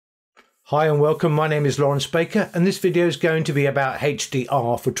Hi and welcome, my name is Lawrence Baker and this video is going to be about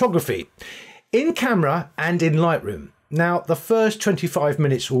HDR photography in camera and in Lightroom. Now the first 25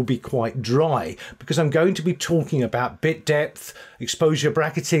 minutes will be quite dry because I'm going to be talking about bit depth, exposure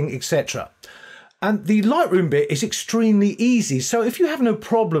bracketing, etc. And the Lightroom bit is extremely easy, so if you have no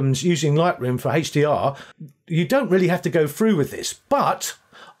problems using Lightroom for HDR, you don't really have to go through with this. But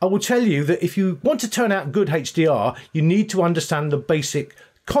I will tell you that if you want to turn out good HDR, you need to understand the basic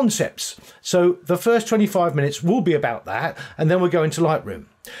concepts. So the first 25 minutes will be about that, and then we'll go into Lightroom.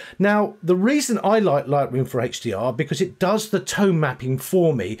 Now, the reason I like Lightroom for HDR because it does the tone mapping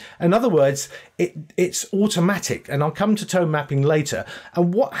for me. In other words, it's automatic, and I'll come to tone mapping later.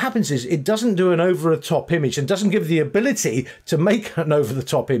 And what happens is it doesn't do an over-the-top image and doesn't give the ability to make an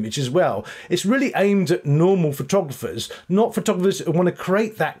over-the-top image as well. It's really aimed at normal photographers, not photographers who want to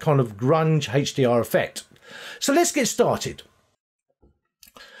create that kind of grunge HDR effect. So let's get started.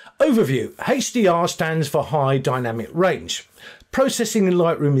 Overview. HDR stands for High Dynamic Range. Processing in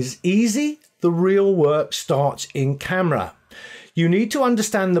Lightroom is easy. The real work starts in camera. You need to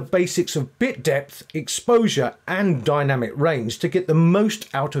understand the basics of bit depth, exposure and dynamic range to get the most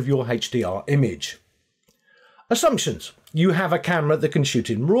out of your HDR image. Assumptions. You have a camera that can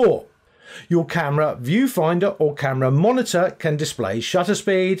shoot in RAW. Your camera viewfinder or camera monitor can display shutter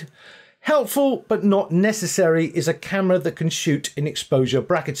speed. Helpful but not necessary is a camera that can shoot in exposure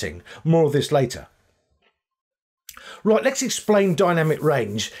bracketing. More of this later. Right, let's explain dynamic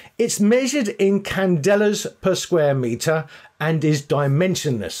range. It's measured in candelas per square meter and is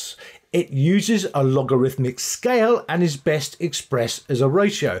dimensionless. It uses a logarithmic scale and is best expressed as a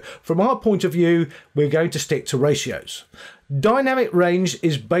ratio. From our point of view, we're going to stick to ratios. Dynamic range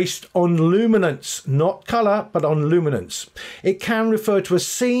is based on luminance, not color, but on luminance. It can refer to a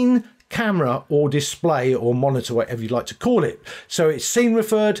scene, camera or display or monitor, whatever you like to call it. So it's scene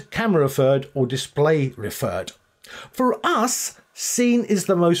referred, camera referred or display referred. For us, scene is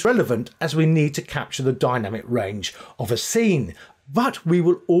the most relevant as we need to capture the dynamic range of a scene, but we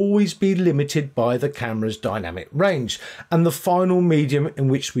will always be limited by the camera's dynamic range and the final medium in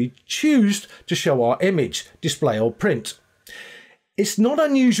which we choose to show our image, display or print. It's not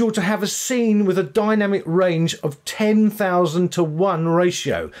unusual to have a scene with a dynamic range of 10,000 to 1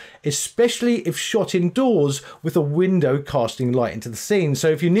 ratio, especially if shot indoors with a window casting light into the scene. So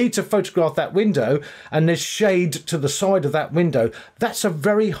if you need to photograph that window and there's shade to the side of that window, that's a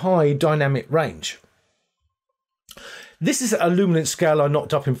very high dynamic range. This is a luminance scale I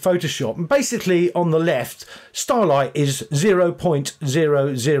knocked up in Photoshop, and basically on the left, starlight is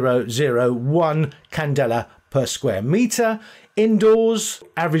 0.0001 candela per square meter. Indoors,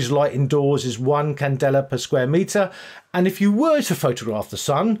 average light indoors is 1 candela per square meter, and if you were to photograph the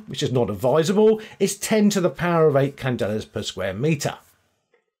sun, which is not advisable, it's 10 to the power of 8 candelas per square meter.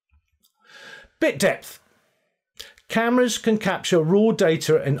 Bit depth. Cameras can capture raw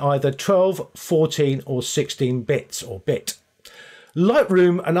data in either 12, 14 or 16 bits or bit.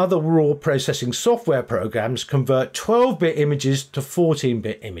 Lightroom and other raw processing software programs convert 12-bit images to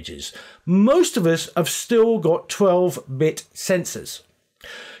 14-bit images. Most of us have still got 12-bit sensors.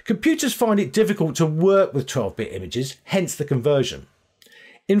 Computers find it difficult to work with 12-bit images, hence the conversion.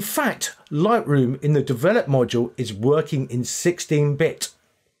 In fact, Lightroom in the develop module is working in 16-bit.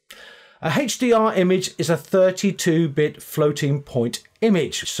 A HDR image is a 32-bit floating point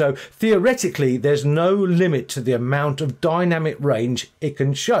image, so theoretically there's no limit to the amount of dynamic range it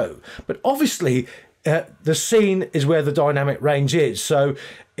can show. But obviously the scene is where the dynamic range is, so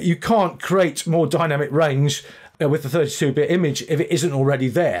you can't create more dynamic range with the 32-bit image if it isn't already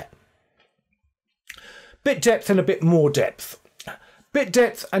there. Bit depth and a bit more depth. Bit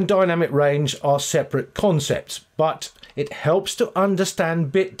depth and dynamic range are separate concepts, but it helps to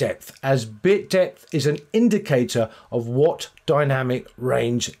understand bit depth, as bit depth is an indicator of what dynamic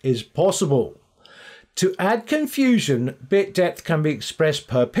range is possible. To add confusion, bit depth can be expressed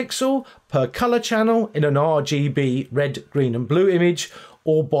per pixel, per color channel in an RGB red, green and blue image,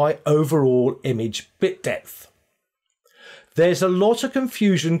 or by overall image bit depth. There's a lot of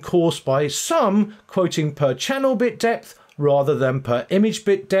confusion caused by some quoting per channel bit depth rather than per image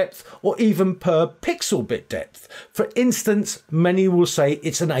bit depth or even per pixel bit depth. For instance, many will say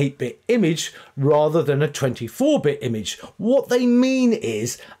it's an 8-bit image rather than a 24-bit image. What they mean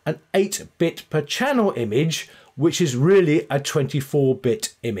is an 8-bit per channel image, which is really a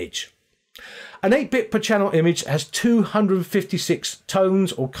 24-bit image. An 8-bit per channel image has 256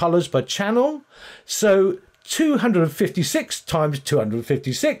 tones or colors per channel, so 256 times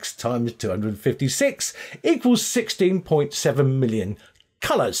 256 times 256 equals 16.7 million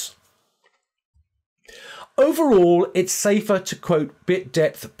colours. Overall, it's safer to quote bit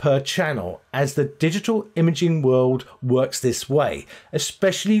depth per channel, as the digital imaging world works this way,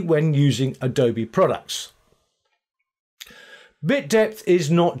 especially when using Adobe products. Bit depth is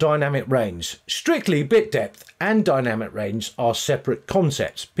not dynamic range. Strictly, bit depth and dynamic range are separate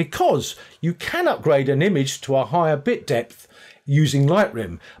concepts, because you can upgrade an image to a higher bit depth using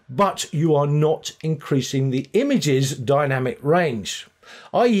Lightroom, but you are not increasing the image's dynamic range.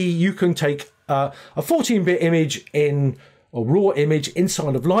 i.e., you can take a 14-bit image in a raw image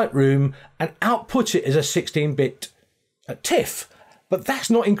inside of Lightroom and output it as a 16-bit TIFF. But that's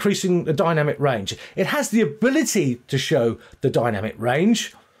not increasing the dynamic range. It has the ability to show the dynamic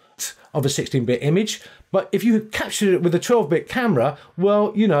range of a 16-bit image, but if you captured it with a 12-bit camera,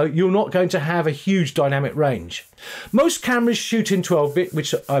 well, you know, you're not going to have a huge dynamic range. Most cameras shoot in 12-bit,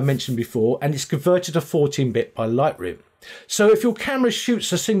 which I mentioned before, and it's converted to 14-bit by Lightroom. So if your camera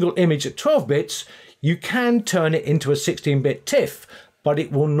shoots a single image at 12 bits, you can turn it into a 16-bit TIFF, but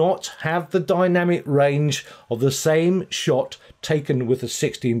it will not have the dynamic range of the same shot taken with a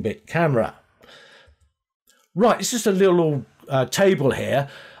 16-bit camera. Right, it's just a little table here.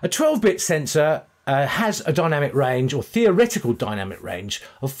 A 12-bit sensor has a dynamic range, or theoretical dynamic range,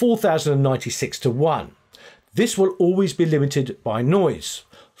 of 4096 to 1. This will always be limited by noise.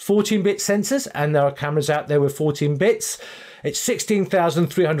 14-bit sensors, and there are cameras out there with 14 bits, it's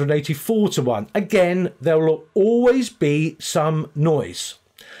 16,384 to 1. Again, there will always be some noise.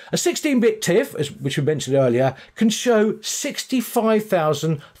 A 16-bit TIFF, which we mentioned earlier, can show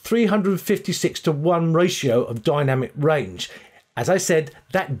 65,356 to 1 ratio of dynamic range. As I said,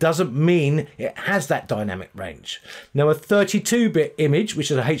 that doesn't mean it has that dynamic range. Now, a 32-bit image,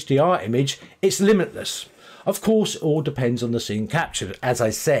 which is a HDR image, it's limitless. Of course, it all depends on the scene captured, as I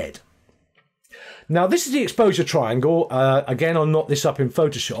said. Now, this is the exposure triangle. Again, I'll knock this up in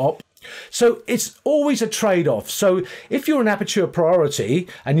Photoshop. So it's always a trade-off. So if you're an aperture priority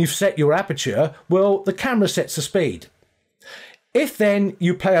and you've set your aperture, well, the camera sets the speed. If then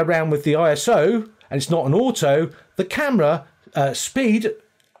you play around with the ISO and it's not an auto, the camera speed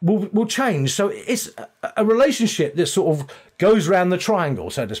will change. So it's a relationship that sort of goes around the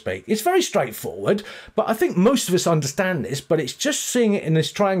triangle, so to speak. It's very straightforward, but I think most of us understand this, but it's just seeing it in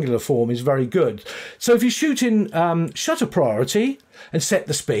this triangular form is very good. So if you shoot in shutter priority and set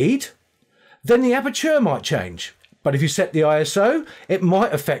the speed, then the aperture might change. But if you set the ISO, it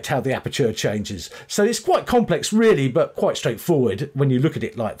might affect how the aperture changes. So it's quite complex really, but quite straightforward when you look at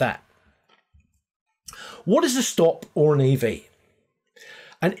it like that. What is a stop or an EV?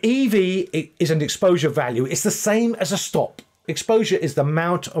 An EV is an exposure value. It's the same as a stop. Exposure is the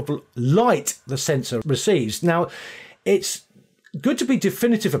amount of light the sensor receives. Now, it's good to be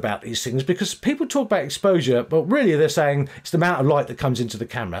definitive about these things, because people talk about exposure, but really they're saying it's the amount of light that comes into the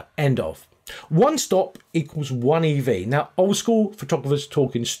camera, end of. One stop equals one EV. Now, old school photographers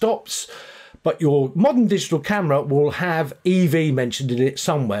talk in stops, but your modern digital camera will have EV mentioned in it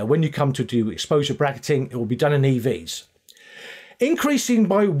somewhere. When you come to do exposure bracketing, it will be done in EVs. Increasing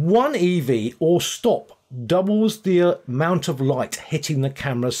by one EV or stop doubles the amount of light hitting the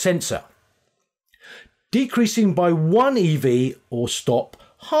camera sensor. Decreasing by one EV or stop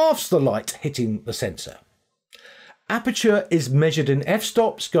halves the light hitting the sensor. Aperture is measured in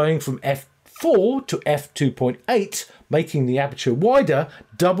f-stops, going from f4 to f2.8, making the aperture wider,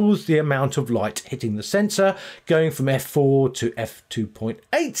 doubles the amount of light hitting the sensor, going from f4 to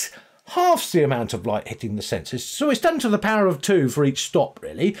f2.8, halves the amount of light hitting the sensors. So it's done to the power of 2 for each stop,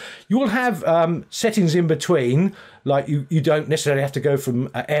 really. You will have settings in between, like you don't necessarily have to go from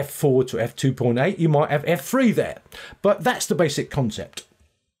f4 to f2.8. You might have f3 there, but that's the basic concept.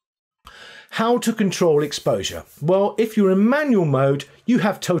 How to control exposure? Well, if you're in manual mode, you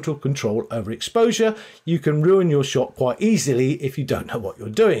have total control over exposure. You can ruin your shot quite easily if you don't know what you're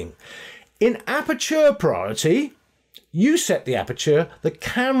doing. In aperture priority, you set the aperture, the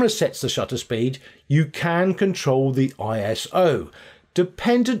camera sets the shutter speed, you can control the ISO.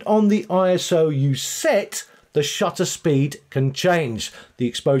 Dependent on the ISO you set, the shutter speed can change. The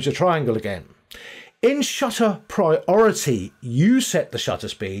exposure triangle again. In shutter priority, you set the shutter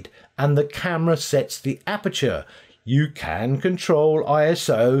speed and the camera sets the aperture. You can control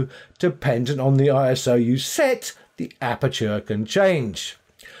ISO. Dependent on the ISO you set, the aperture can change.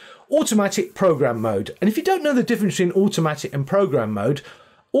 Automatic program mode. And if you don't know the difference between automatic and program mode,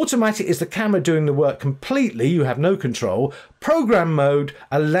 automatic is the camera doing the work completely, you have no control. Program mode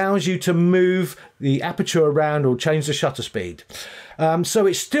allows you to move the aperture around or change the shutter speed. So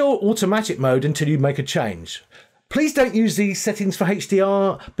it's still automatic mode until you make a change. Please don't use these settings for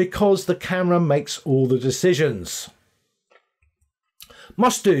HDR because the camera makes all the decisions.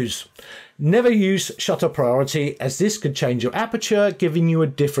 Must-dos. Never use shutter priority, as this could change your aperture, giving you a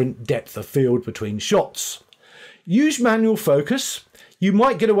different depth of field between shots. Use manual focus. You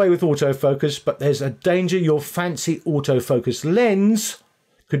might get away with autofocus, but there's a danger your fancy autofocus lens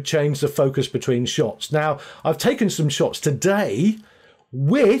could change the focus between shots. Now, I've taken some shots today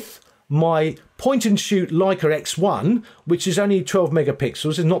with my point and shoot Leica X1, which is only 12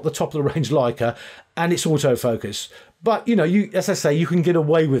 megapixels and not the top of the range Leica, and it's autofocus. But you know, as I say, you can get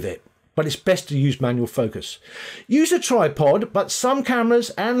away with it, but it's best to use manual focus. Use a tripod, but some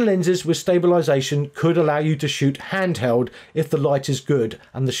cameras and lenses with stabilization could allow you to shoot handheld if the light is good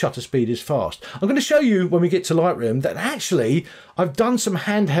and the shutter speed is fast. I'm going to show you when we get to Lightroom that actually I've done some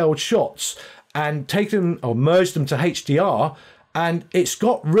handheld shots and taken or merged them to HDR, and it's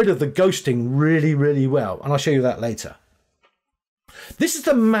got rid of the ghosting really, really well. And I'll show you that later. This is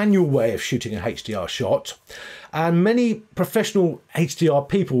the manual way of shooting a HDR shot, and many professional HDR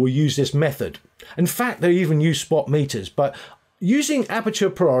people will use this method. In fact, they even use spot meters, but using aperture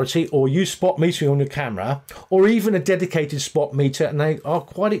priority or use spot metering on your camera, or even a dedicated spot meter, and they are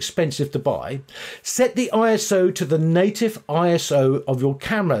quite expensive to buy, set the ISO to the native ISO of your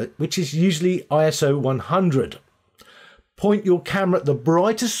camera, which is usually ISO 100. Point your camera at the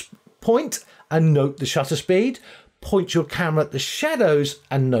brightest point and note the shutter speed. Point your camera at the shadows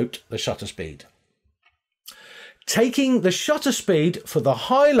and note the shutter speed. Taking the shutter speed for the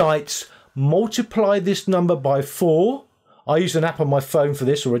highlights, multiply this number by 4. I use an app on my phone for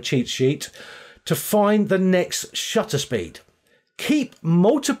this, or a cheat sheet, to find the next shutter speed. Keep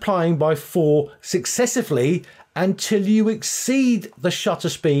multiplying by 4 successively until you exceed the shutter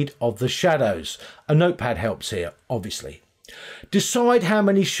speed of the shadows. A notepad helps here, obviously. Decide how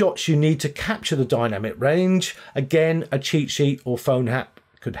many shots you need to capture the dynamic range. Again, a cheat sheet or phone app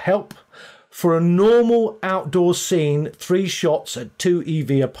could help. For a normal outdoor scene, 3 shots at 2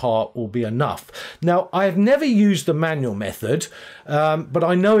 EV apart will be enough. Now, I have never used the manual method, but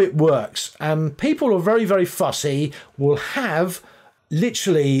I know it works. And people who are very, very fussy will have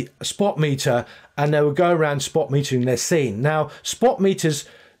literally a spot meter, and they will go around spot metering their scene. Now, spot meters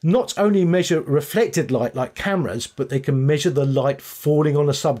not only measure reflected light like cameras, but they can measure the light falling on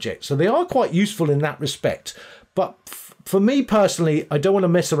a subject. So they are quite useful in that respect. But for me personally, I don't want to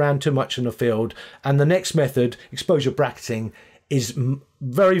mess around too much in the field. And the next method, exposure bracketing, is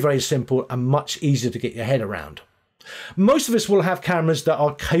very, very simple and much easier to get your head around. Most of us will have cameras that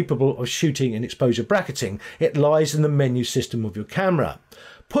are capable of shooting in exposure bracketing. It lies in the menu system of your camera.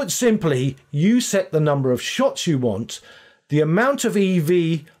 Put simply, you set the number of shots you want, the amount of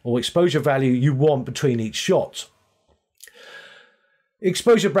EV or exposure value you want between each shot.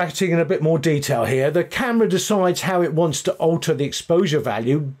 Exposure bracketing in a bit more detail here. The camera decides how it wants to alter the exposure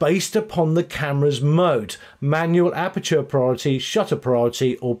value based upon the camera's mode: manual aperture priority, shutter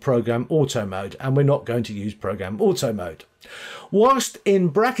priority, or program auto mode. And we're not going to use program auto mode. Whilst in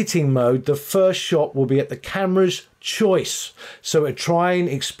bracketing mode, the first shot will be at the camera's choice. So it'll try and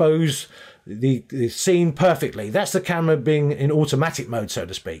expose the scene perfectly. That's the camera being in automatic mode, so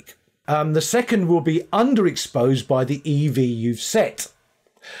to speak. The second will be underexposed by the EV you've set.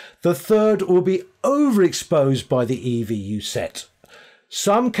 The third will be overexposed by the EV you set.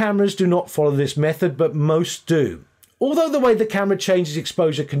 Some cameras do not follow this method, but most do. Although the way the camera changes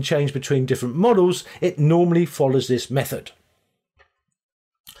exposure can change between different models, it normally follows this method.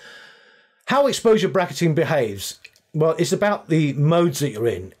 How exposure bracketing behaves? Well, it's about the modes that you're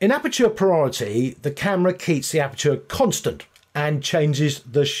in. In aperture priority, the camera keeps the aperture constant and changes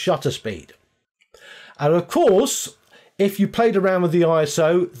the shutter speed. And of course, if you played around with the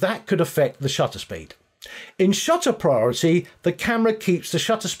ISO, that could affect the shutter speed. In shutter priority, the camera keeps the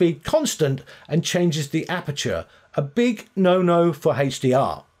shutter speed constant and changes the aperture, a big no-no for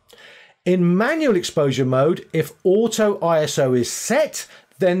HDR. In manual exposure mode, if auto ISO is set,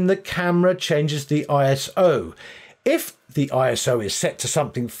 then the camera changes the ISO. If the ISO is set to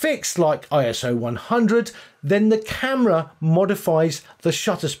something fixed like ISO 100, then the camera modifies the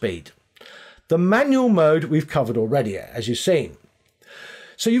shutter speed. The manual mode we've covered already, as you've seen.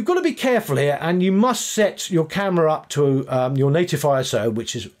 So you've got to be careful here, and you must set your camera up to your native ISO,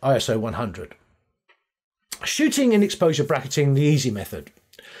 which is ISO 100. Shooting in exposure bracketing, the easy method.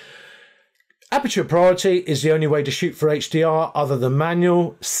 Aperture priority is the only way to shoot for HDR other than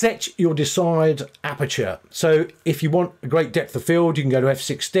manual. Set your desired aperture. So if you want a great depth of field, you can go to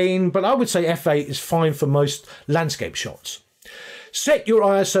f16, but I would say f8 is fine for most landscape shots. Set your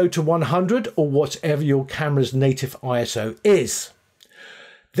ISO to 100 or whatever your camera's native ISO is.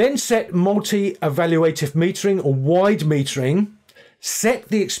 Then set multi-evaluative metering or wide metering. Set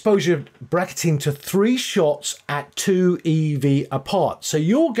the exposure bracketing to 3 shots at 2 EV apart. So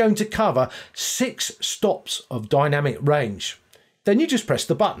you're going to cover 6 stops of dynamic range. Then you just press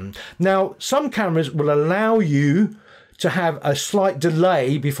the button. Now, some cameras will allow you to have a slight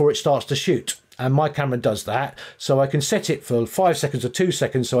delay before it starts to shoot. And my camera does that, so I can set it for 5 seconds or 2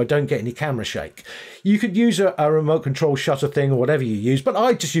 seconds so I don't get any camera shake. You could use a remote control shutter thing or whatever you use, but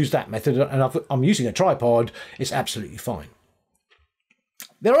I just use that method, and I'm using a tripod. It's absolutely fine.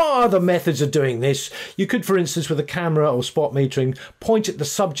 There are other methods of doing this. You could, for instance, with a camera or spot metering, point at the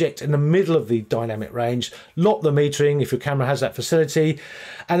subject in the middle of the dynamic range, lock the metering if your camera has that facility,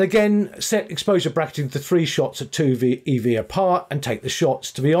 and again, set exposure bracketing to 3 shots at 2 EV apart and take the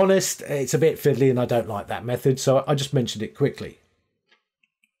shots. To be honest, it's a bit fiddly and I don't like that method, so I just mentioned it quickly.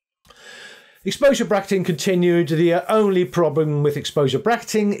 Exposure bracketing continued. The only problem with exposure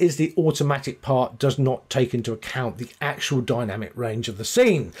bracketing is the automatic part does not take into account the actual dynamic range of the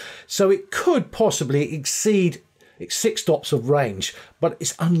scene. So it could possibly exceed 6 stops of range, but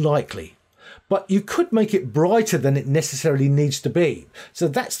it's unlikely. But you could make it brighter than it necessarily needs to be. So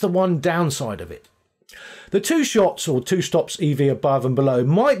that's the one downside of it. The 2 shots or 2 stops EV above and below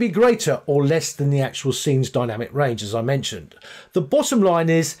might be greater or less than the actual scene's dynamic range, as I mentioned. The bottom line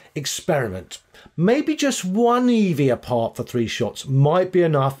is experiment. Maybe just 1 EV apart for 3 shots might be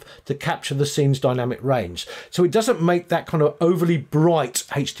enough to capture the scene's dynamic range, so it doesn't make that kind of overly bright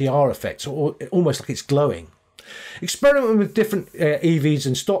HDR effect, or almost like it's glowing. Experiment with different EVs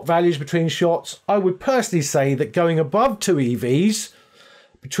and stop values between shots. I would personally say that going above 2 EVs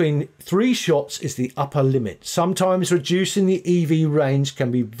between 3 shots is the upper limit. Sometimes reducing the EV range can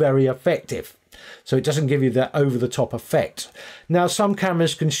be very effective, so it doesn't give you that over-the-top effect. Now, some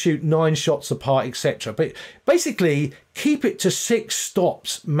cameras can shoot 9 shots apart, etc. But basically, keep it to 6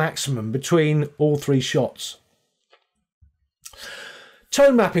 stops maximum between all 3 shots.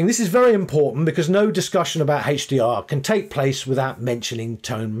 Tone mapping. This is very important because no discussion about HDR can take place without mentioning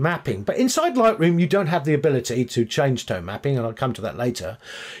tone mapping. But inside Lightroom, you don't have the ability to change tone mapping, and I'll come to that later.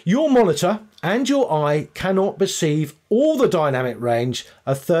 Your monitor and your eye cannot perceive all the dynamic range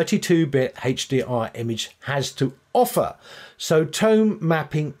a 32-bit HDR image has to offer. So tone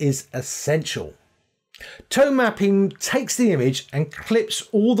mapping is essential. Tone mapping takes the image and clips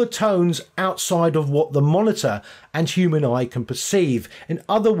all the tones outside of what the monitor and human eye can perceive. In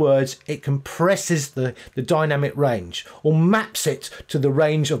other words, it compresses the dynamic range, or maps it to the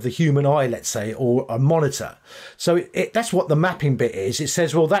range of the human eye, let's say, or a monitor. So that's what the mapping bit is. It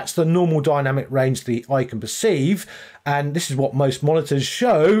says, well, that's the normal dynamic range the eye can perceive, and this is what most monitors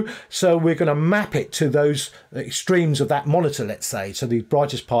show, so we're going to map it to those extremes of that monitor, let's say, so the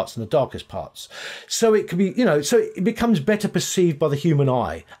brightest parts and the darkest parts. So it can be, so it becomes better perceived by the human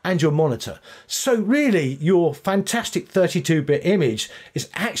eye and your monitor. So really, your fantastic 32-bit image is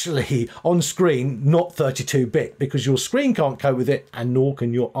actually on screen not 32-bit, because your screen can't cope with it, and nor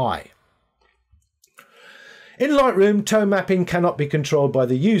can your eye. In Lightroom, tone mapping cannot be controlled by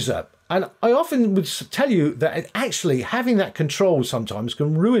the user. And I often would tell you that actually having that control sometimes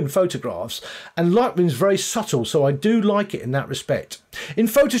can ruin photographs, and Lightroom's very subtle, so I do like it in that respect. In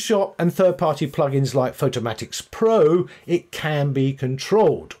Photoshop and third-party plugins like Photomatix Pro, it can be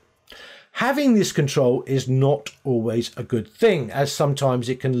controlled. Having this control is not always a good thing, as sometimes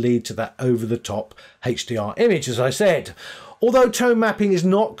it can lead to that over-the-top HDR image, as I said. Although tone mapping is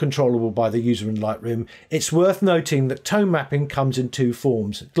not controllable by the user in Lightroom, it's worth noting that tone mapping comes in 2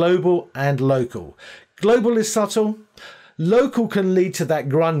 forms, global and local. Global is subtle. Local can lead to that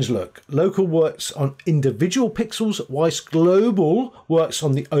grunge look. Local works on individual pixels, whilst global works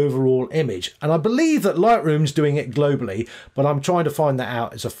on the overall image. And I believe that Lightroom's doing it globally, but I'm trying to find that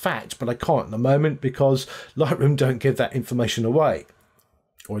out as a fact, but I can't at the moment because Lightroom don't give that information away.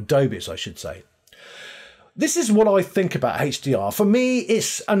 Or Adobe's, I should say. This is what I think about HDR. For me,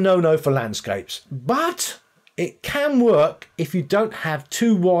 it's a no-no for landscapes, but it can work if you don't have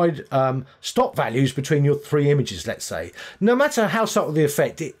too wide stop values between your 3 images, let's say. No matter how subtle the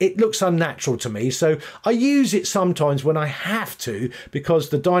effect, it looks unnatural to me, so I use it sometimes when I have to, because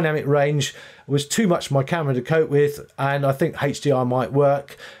the dynamic range was too much for my camera to cope with, and I think HDR might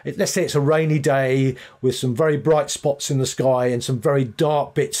work. Let's say it's a rainy day with some very bright spots in the sky and some very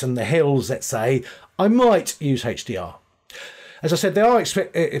dark bits in the hills, let's say. I might use HDR. As I said, there are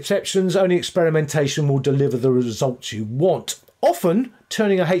exceptions. Only experimentation will deliver the results you want. Often,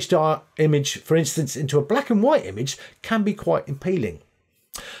 turning a HDR image, for instance, into a black and white image can be quite appealing.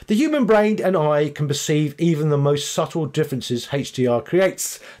 The human brain and eye can perceive even the most subtle differences HDR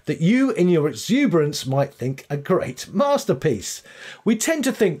creates that you in your exuberance might think a great masterpiece. We tend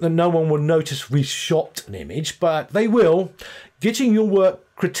to think that no one will notice we shot an image, but they will. Getting your work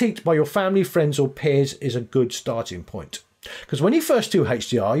critiqued by your family, friends or peers is a good starting point. Because when you first do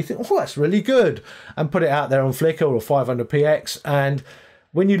HDR, you think, oh, that's really good, and put it out there on Flickr or 500px, and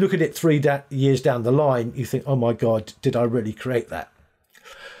when you look at it 3 years down the line, you think, oh my God, did I really create that?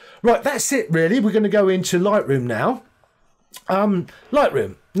 Right, that's it really. We're going to go into Lightroom now.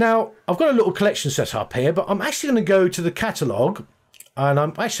 Lightroom. Now, I've got a little collection set up here, but I'm actually going to go to the catalogue, and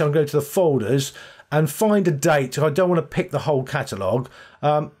I'm going to go to the folders and find a date. I don't want to pick the whole catalogue.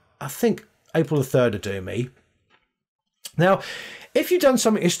 I think April the 3rd will do me. Now, if you've done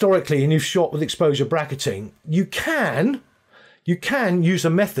something historically and you've shot with exposure bracketing, you can use a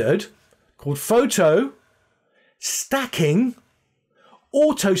method called photo stacking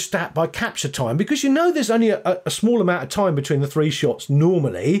auto stat by capture time, because you know there's only a small amount of time between the 3 shots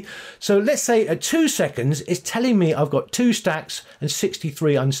normally. So let's say at 2 seconds, it's telling me I've got 2 stacks and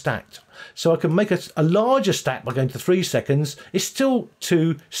 63 unstacked. So I can make a larger stack by going to 3 seconds. It's still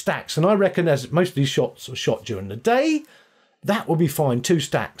 2 stacks. And I reckon, as most of these shots are shot during the day, that will be fine, 2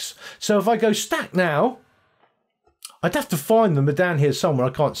 stacks. So if I go stack now, I'd have to find them, but down here somewhere I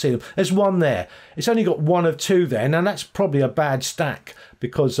can't see them. There's one there. It's only got 1 of 2 there. Now that's probably a bad stack,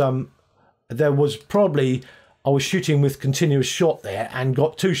 because there was probably, I was shooting with continuous shot there and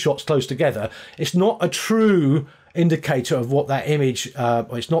got 2 shots close together. It's not a true indicator of what that image,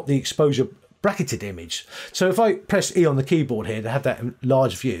 it's not the exposure bracketed image. So if I press E on the keyboard here to have that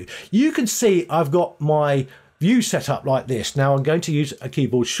large view, you can see I've got my view set up like this. Now I'm going to use a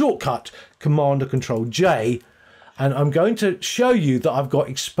keyboard shortcut, Command or Control J, and I'm going to show you that I've got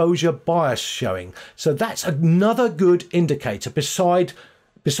exposure bias showing. So that's another good indicator besides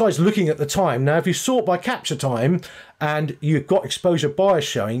looking at the time. Now, if you sort by capture time and you've got exposure bias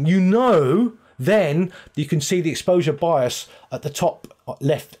showing, you know then you can see the exposure bias at the top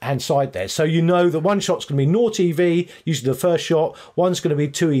left hand side there. So you know that one shot's going to be 0 EV, usually the first shot, one's going to be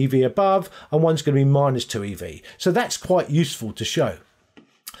 2 EV above, and one's going to be minus 2 EV. So that's quite useful to show.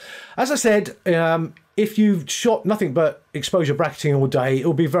 As I said, if you've shot nothing but exposure bracketing all day,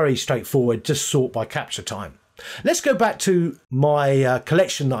 it'll be very straightforward, just sort by capture time. Let's go back to my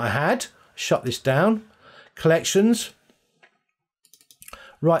collection that I had. Shut this down. Collections.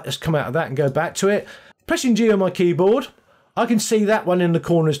 Right, let's come out of that and go back to it. Pressing G on my keyboard, I can see that one in the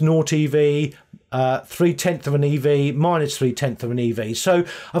corner is 0 EV, 3/10 of an EV, minus 3/10 of an EV. So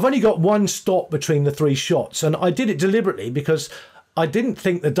I've only got 1 stop between the 3 shots, and I did it deliberately because I didn't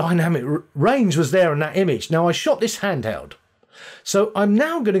think the dynamic range was there in that image. Now I shot this handheld. So I'm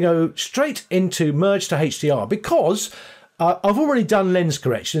now going to go straight into merge to HDR, because I've already done lens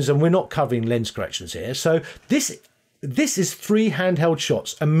corrections and we're not covering lens corrections here. So this is 3 handheld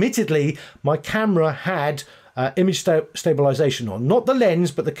shots. Admittedly, my camera had image stabilization on, not the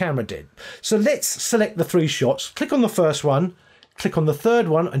lens, but the camera did. So let's select the 3 shots, click on the first one, click on the third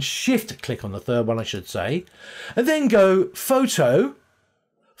one, and shift click on the third one, I should say, and then go photo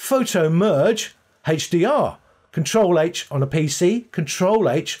merge HDR. Control H on a PC, Control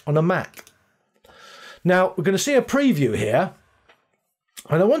H on a Mac. Now we're going to see a preview here,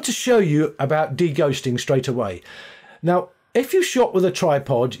 and I want to show you about deghosting straight away. Now, if you shot with a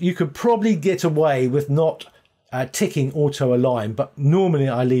tripod, you could probably get away with not ticking auto align, but normally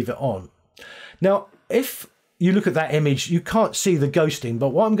I leave it on. Now, if you look at that image, you can't see the ghosting, but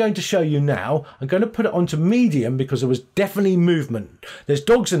what I'm going to show you now, I'm going to put it onto medium because there was definitely movement. There's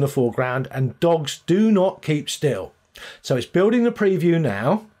dogs in the foreground, and dogs do not keep still. So it's building the preview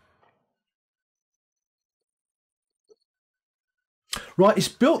now. Right, it's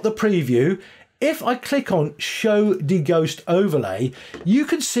built the preview. If I click on Show Deghost Overlay, you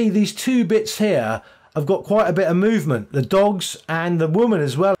can see these 2 bits here. I've got quite a bit of movement, the dogs and the woman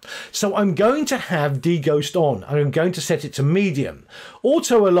as well. So I'm going to have deghost on. I'm going to set it to medium.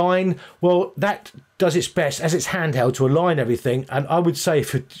 Auto align, well, that does its best as it's handheld to align everything. And I would say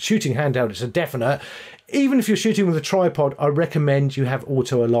for shooting handheld, it's a definite. Even if you're shooting with a tripod, I recommend you have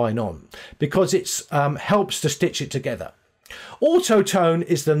auto align on because it helps to stitch it together. Auto tone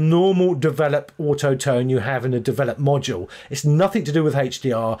is the normal develop auto tone you have in a develop module. It's nothing to do with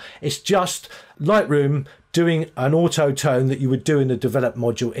HDR. It's just Lightroom doing an auto tone that you would do in the develop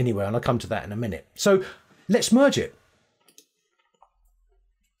module anyway, and I'll come to that in a minute. So let's merge it.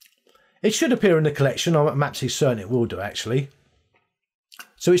 It should appear in the collection. I'm absolutely certain it will do, actually.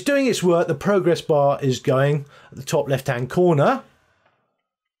 So it's doing its work. The progress bar is going at the top left hand corner.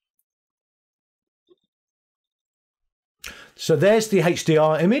 So there's the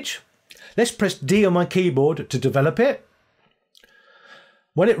HDR image. Let's press D on my keyboard to develop it.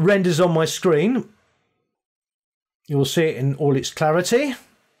 When it renders on my screen, you will see it in all its clarity.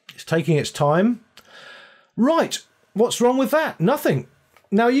 It's taking its time. Right, what's wrong with that? Nothing.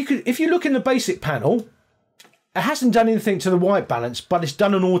 Now, if you look in the basic panel, it hasn't done anything to the white balance, but it's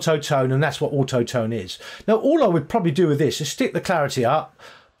done an auto tone, and that's what auto tone is. Now, all I would probably do with this is stick the clarity up,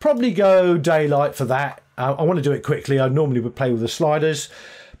 probably go daylight for that. I want to do it quickly. I normally would play with the sliders.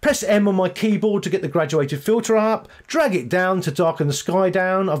 Press M on my keyboard to get the graduated filter up, drag it down to darken the sky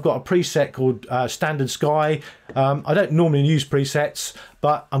down. I've got a preset called Standard Sky. I don't normally use presets,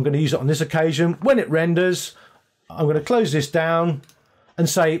 but I'm going to use it on this occasion. When it renders, I'm going to close this down and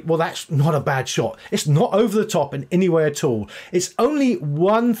say, well, that's not a bad shot. It's not over the top in any way at all. It's only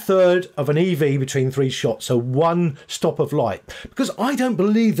 1/3 of an EV between 3 shots, so 1 stop of light, because I don't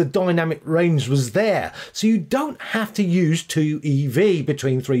believe the dynamic range was there. So you don't have to use 2 EV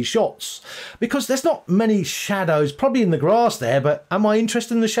between 3 shots, because there's not many shadows, probably in the grass there, but am I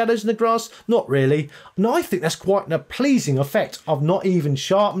interested in the shadows in the grass? Not really. And I think that's quite a pleasing effect. I've not even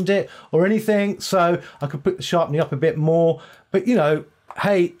sharpened it or anything, so I could put the sharpening up a bit more, but you know,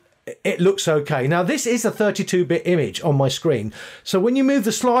 hey, it looks okay. Now, this is a 32-bit image on my screen, so when you move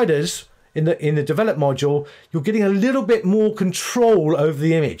the sliders in the develop module, you're getting a little bit more control over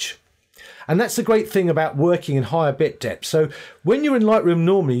the image. And that's the great thing about working in higher bit depth. So when you're in Lightroom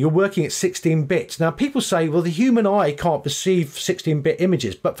normally, you're working at 16 bits. Now, people say, well, the human eye can't perceive 16-bit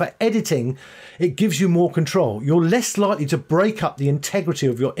images, but for editing, it gives you more control. You're less likely to break up the integrity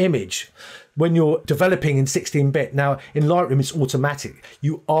of your image when you're developing in 16-bit. Now, in Lightroom, it's automatic.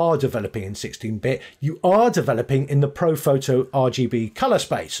 You are developing in 16-bit. You are developing in the ProPhoto RGB color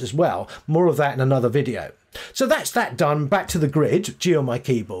space as well. More of that in another video. So that's that done. Back to the grid, G on my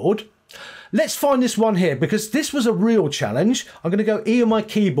keyboard. Let's find this one here, because this was a real challenge. I'm going to go E on my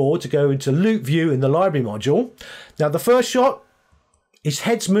keyboard to go into loop view in the library module. Now, the first shot, his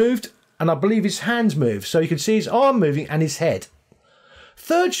head's moved, and I believe his hands moved. So you can see his arm moving and his head.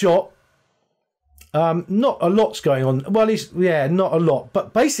 Third shot, not a lot's going on. Well, not a lot,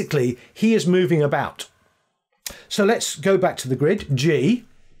 but basically he is moving about. So let's go back to the grid, G.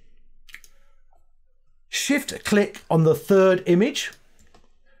 Shift click on the third image.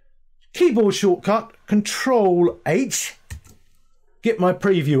 Keyboard shortcut, Control H. Get my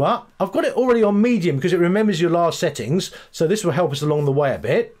preview up. I've got it already on medium because it remembers your last settings, so this will help us along the way a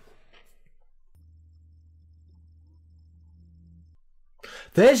bit.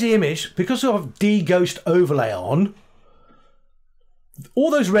 There's the image. Because I've de-ghost overlay on,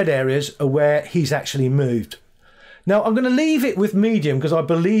 all those red areas are where he's actually moved. Now I'm going to leave it with medium because I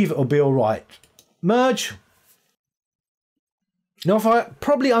believe it'll be all right. Merge. Now, if I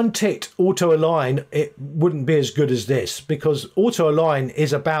probably unticked auto align, it wouldn't be as good as this, because auto align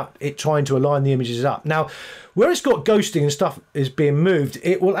is about it trying to align the images up. Now, where it's got ghosting and stuff is being moved,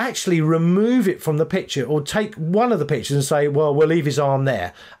 it will actually remove it from the picture, or take one of the pictures and say, well, we'll leave his arm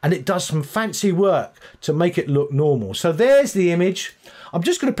there. And it does some fancy work to make it look normal. So there's the image. I'm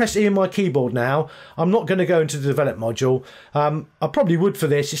just going to press E on my keyboard now. I'm not going to go into the develop module. I probably would for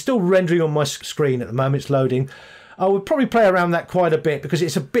this. It's still rendering on my screen at the moment. It's loading. I would probably play around that quite a bit because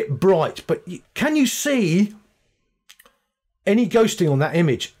it's a bit bright, but can you see any ghosting on that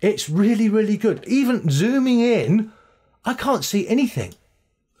image? It's really, really good. Even zooming in, I can't see anything.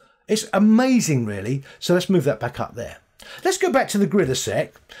 It's amazing, really. So let's move that back up there. Let's go back to the grid a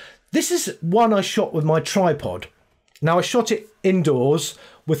sec. This is one I shot with my tripod. Now, I shot it indoors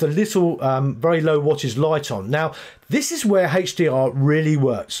with a little very low wattage light on. Now, this is where HDR really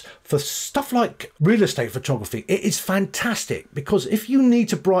works. For stuff like real estate photography, it is fantastic, because if you need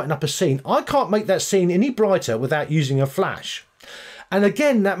to brighten up a scene, I can't make that scene any brighter without using a flash. And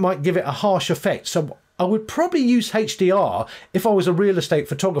again, that might give it a harsh effect. So I would probably use HDR if I was a real estate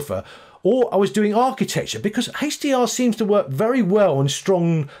photographer, or I was doing architecture, because HDR seems to work very well on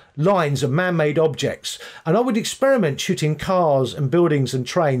strong lines of man-made objects. And I would experiment shooting cars and buildings and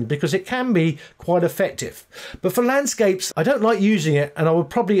trains, because it can be quite effective. But for landscapes, I don't like using it, and I would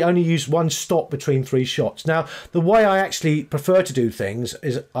probably only use 1 stop between 3 shots. Now, the way I actually prefer to do things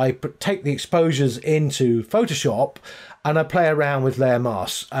is I take the exposures into Photoshop and I play around with layer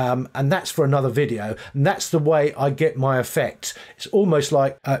masks, and that's for another video, and that's the way I get my effect. It's almost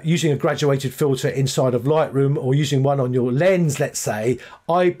like using a graduated filter inside of Lightroom, or using one on your lens, let's say.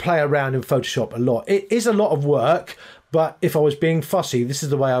 I play play around in Photoshop a lot. It is a lot of work, but if I was being fussy, this is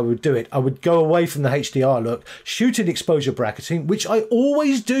the way I would do it. I would go away from the HDR look, shoot in exposure bracketing, which I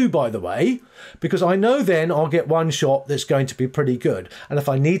always do, by the way, because I know then I'll get one shot that's going to be pretty good. And if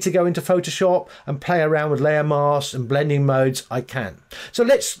I need to go into Photoshop and play around with layer masks and blending modes, I can. So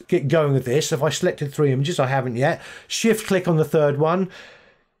let's get going with this. If I selected 3 images, I haven't yet. Shift click on the third one.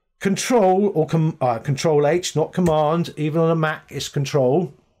 Control or Control H, not Command. Even on a Mac, it's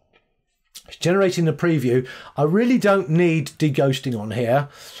Control. It's generating the preview. I really don't need deghosting on here.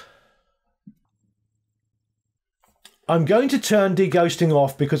 I'm going to turn deghosting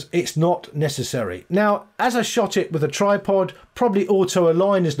off because it's not necessary. Now, as I shot it with a tripod, probably auto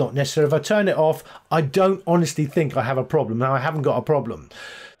align is not necessary. If I turn it off, I don't honestly think I have a problem. Now, I haven't got a problem.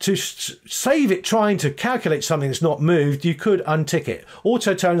 To save it trying to calculate something that's not moved, you could untick it.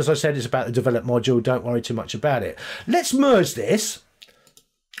 Auto tone, as I said, is about the develop module. Don't worry too much about it. Let's merge this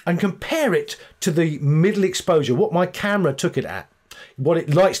and compare it to the middle exposure, what my camera took it at, what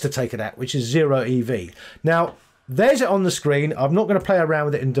it likes to take it at, which is 0 EV. Now, there's it on the screen. I'm not going to play around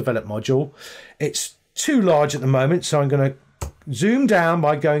with it in develop module. It's too large at the moment, so I'm going to zoom down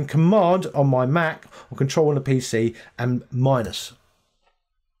by going Command on my Mac or Control on the PC and minus.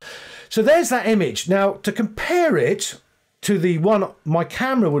 So there's that image. Now, to compare it to the one my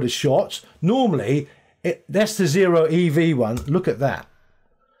camera would have shot, normally, that's the 0 EV one. Look at that.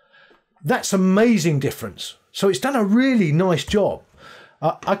 That's amazing difference. So it's done a really nice job.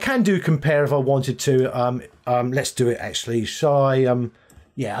 I can do compare if I wanted to. Let's do it actually.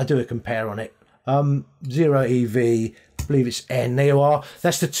 Yeah, I'll do a compare on it. 0 EV, I believe it's N. There you are.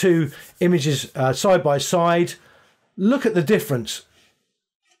 That's the 2 images side by side. Look at the difference.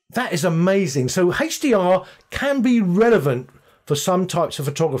 That is amazing. So HDR can be relevant for some types of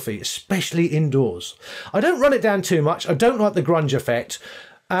photography, especially indoors. I don't run it down too much. I don't like the grunge effect.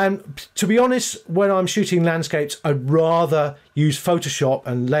 And to be honest, when I'm shooting landscapes, I'd rather use Photoshop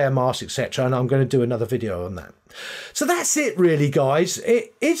and layer masks, etc. And I'm going to do another video on that. So that's it really, guys.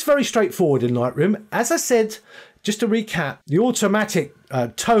 It's very straightforward in Lightroom. As I said, just to recap, the automatic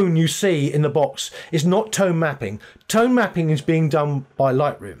tone you see in the box is not tone mapping. Tone mapping is being done by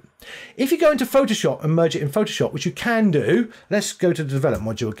Lightroom. If you go into Photoshop and merge it in Photoshop, which you can do, let's go to the develop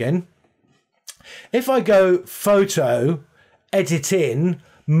module again. If I go Photo, Edit in,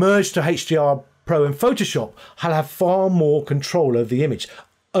 merge to HDR Pro in Photoshop, I'll have far more control over the image,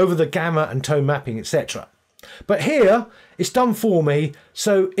 over the gamma and tone mapping, etc. But here, it's done for me,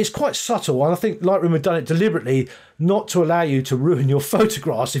 so it's quite subtle, and I think Lightroom have done it deliberately not to allow you to ruin your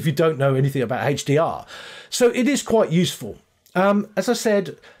photographs if you don't know anything about HDR. So it is quite useful. As I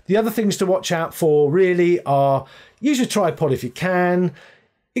said, the other things to watch out for really are use a tripod if you can.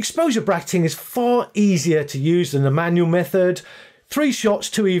 Exposure bracketing is far easier to use than the manual method. 3 shots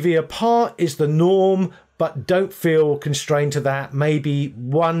 2 EV apart is the norm, but don't feel constrained to that. Maybe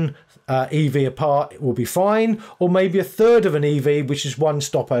 1 EV apart will be fine, or maybe a third of an EV, which is 1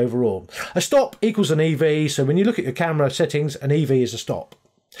 stop overall. A stop equals an EV, so when you look at your camera settings, an EV is a stop.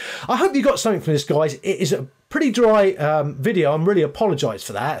 I hope you got something from this, guys. It is a pretty dry video. I'm really apologise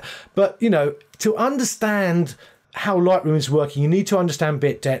for that, but you know, to understand how Lightroom is working, you need to understand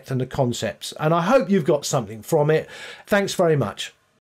bit depth and the concepts, and I hope you've got something from it. Thanks very much.